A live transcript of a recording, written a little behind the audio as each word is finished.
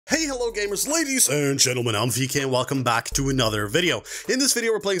Hey, hello gamers, ladies and gentlemen, I'm Vkay and welcome back to another video. In this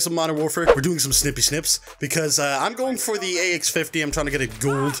video, we're playing some Modern Warfare. We're doing some snippy snips because I'm going for the AX50. I'm trying to get it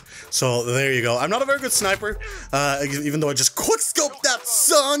gold, so there you go. I'm not a very good sniper, even though I just quickscoped that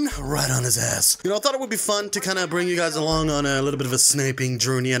son right on his ass. You know, I thought it would be fun to kind of bring you guys along on a little bit of a sniping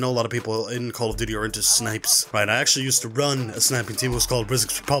journey. I know a lot of people in Call of Duty are into snipes. Right, I actually used to run a sniping team. It was called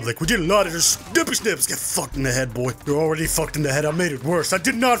Resistance Republic. We did a lot of just snippy snips. Get fucked in the head, boy. You're already fucked in the head. I made it worse. I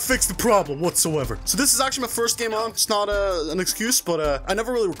did not fix the problem whatsoever. So this is actually my first game on. It's not an excuse, but I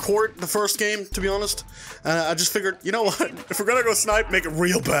never really record the first game, to be honest. I just figured, you know what? If we're gonna go snipe, make it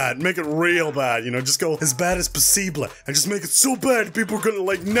real bad. Make it real bad, you know, just go as bad as possible. And just make it so bad people are gonna,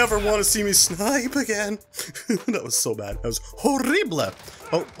 like, never want to see me snipe again. That was so bad. That was horrible.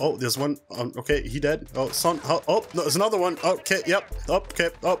 Oh, there's one. Okay, he dead. Oh, son. Oh, there's another one. Okay, yep. Okay.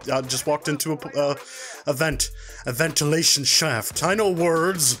 Oh, I just walked into a ventilation shaft. I know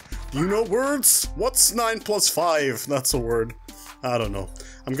words. Do you know words? What's 9 plus 5? That's a word. I don't know.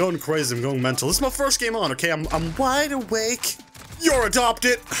 I'm going crazy. I'm going mental. This is my first game on. Okay, I'm wide awake. You're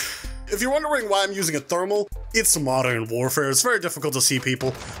adopted. If you're wondering why I'm using a thermal, it's Modern Warfare. It's very difficult to see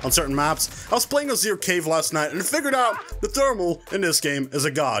people on certain maps. I was playing Azure Cave last night and figured out the thermal in this game is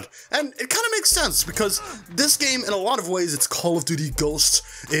a god. And it kind of makes sense because this game, in a lot of ways, it's Call of Duty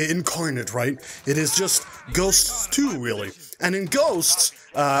Ghosts incarnate, right? It is just Ghosts 2, really. And in Ghosts,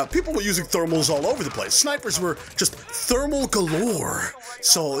 people were using thermals all over the place. Snipers were just thermal galore.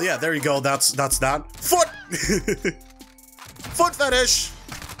 So yeah, there you go. That's that. Foot! Foot fetish!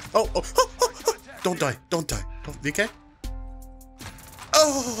 Oh, don't die, don't die. Oh, Vkay?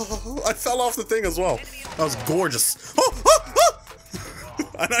 Oh, I fell off the thing as well. That was gorgeous.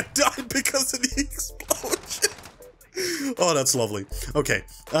 And I died because of the explosion. Oh, that's lovely. Okay,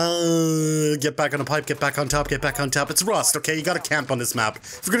 get back on the pipe, get back on top, get back on top. It's Rust, okay? You gotta camp on this map.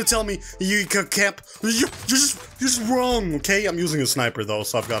 If you're gonna tell me you can camp, you're just wrong, okay? I'm using a sniper though,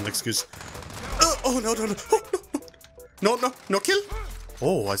 so I've got an excuse. Oh, no. Oh, no kill?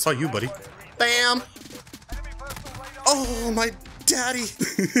 Oh, I saw you, buddy. Bam! Oh, my daddy!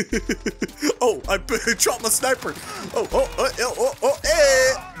 Oh, I dropped my sniper!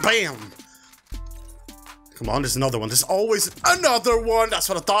 Hey! Bam! Come on, there's another one. There's always another one! That's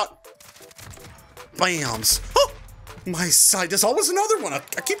what I thought! Bams! Oh! My side, there's always another one! I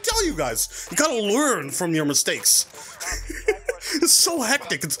keep telling you guys, you gotta learn from your mistakes. It's so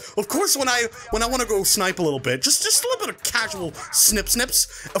hectic. Of course, when I want to go snipe a little bit, just a little bit of casual snips.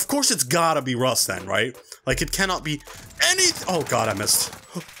 Of course, it's gotta be Rust then, right? Like it cannot be any. Oh God, I missed.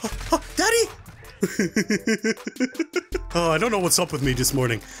 Daddy. Oh, I don't know what's up with me this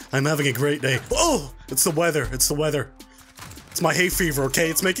morning. I'm having a great day. Oh, it's the weather. It's the weather. It's my hay fever. Okay,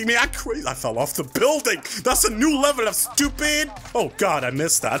 it's making me act crazy. I fell off the building. That's a new level of stupid. Oh God, I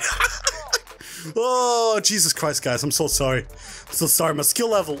missed that. Oh, Jesus Christ, guys, I'm so sorry. I'm so sorry, my skill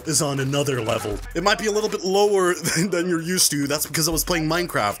level is on another level. It might be a little bit lower than you're used to. That's because I was playing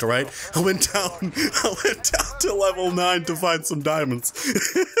Minecraft, alright? I went down to level 9 to find some diamonds.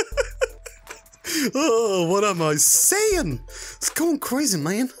 Oh, what am I saying? It's going crazy,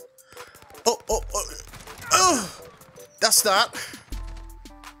 man. Oh, that's that.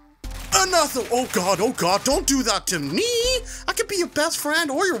 Another, oh God, don't do that to me. I could be your best friend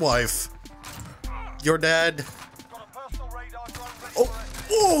or your wife. You're dead.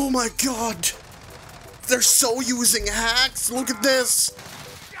 Oh my God. They're so using hacks. Look at this.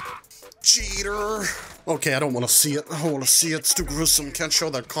 Cheater. Okay, I don't want to see it. I don't want to see it. It's too gruesome. Can't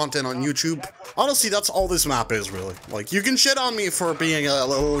show that content on YouTube. Honestly, that's all this map is, really. Like, you can shit on me for being a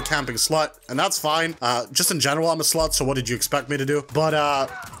little camping slut, and that's fine. Just in general, I'm a slut, so what did you expect me to do? But,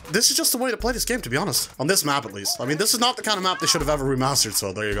 this is just the way to play this game, to be honest. On this map, at least. I mean, this is not the kind of map they should have ever remastered,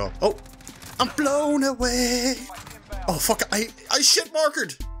 so there you go. Oh. I'm blown away. Oh fuck! I shit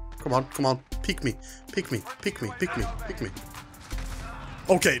markered. Come on! Peek me!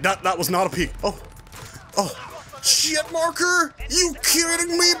 Okay, that was not a peek. Oh, shit marker! You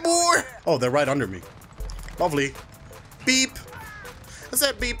kidding me, boy? Oh, they're right under me. Lovely. Beep. I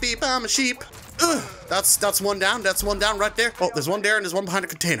said beep beep. I'm a sheep. Ugh. That's one down. That's one down right there. Oh, there's one there and there's one behind a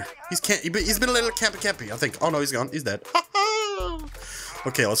container. He's been a little campy. I think. Oh no, he's gone. He's dead.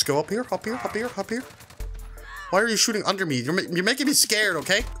 Okay, let's go up here. Why are you shooting under me? You're making me scared,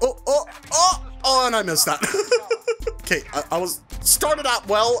 okay? Oh, and I missed that. Okay, I was started out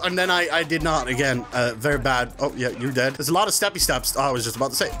well, and then I did not again. Very bad. Oh, yeah, you're dead. There's a lot of steppy steps. I was just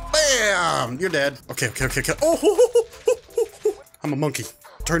about to say, bam, you're dead. Okay. Oh, I'm a monkey.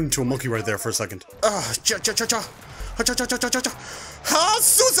 Turned into a monkey right there for a second.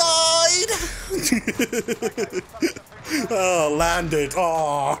 Suicide! Oh, landed.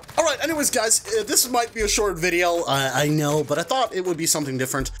 Oh. Alright, anyways, guys, this might be a short video, I know, but I thought it would be something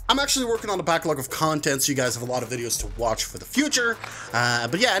different. I'm actually working on a backlog of content, so you guys have a lot of videos to watch for the future.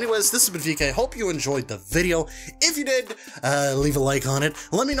 But yeah, anyways, this has been Vkay. Hope you enjoyed the video. If you did, leave a like on it.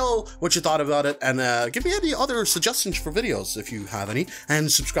 Let me know what you thought about it, and give me any other suggestions for videos if you have any,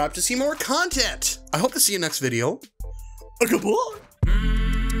 and subscribe to see more content. I hope to see you next video. Goodbye.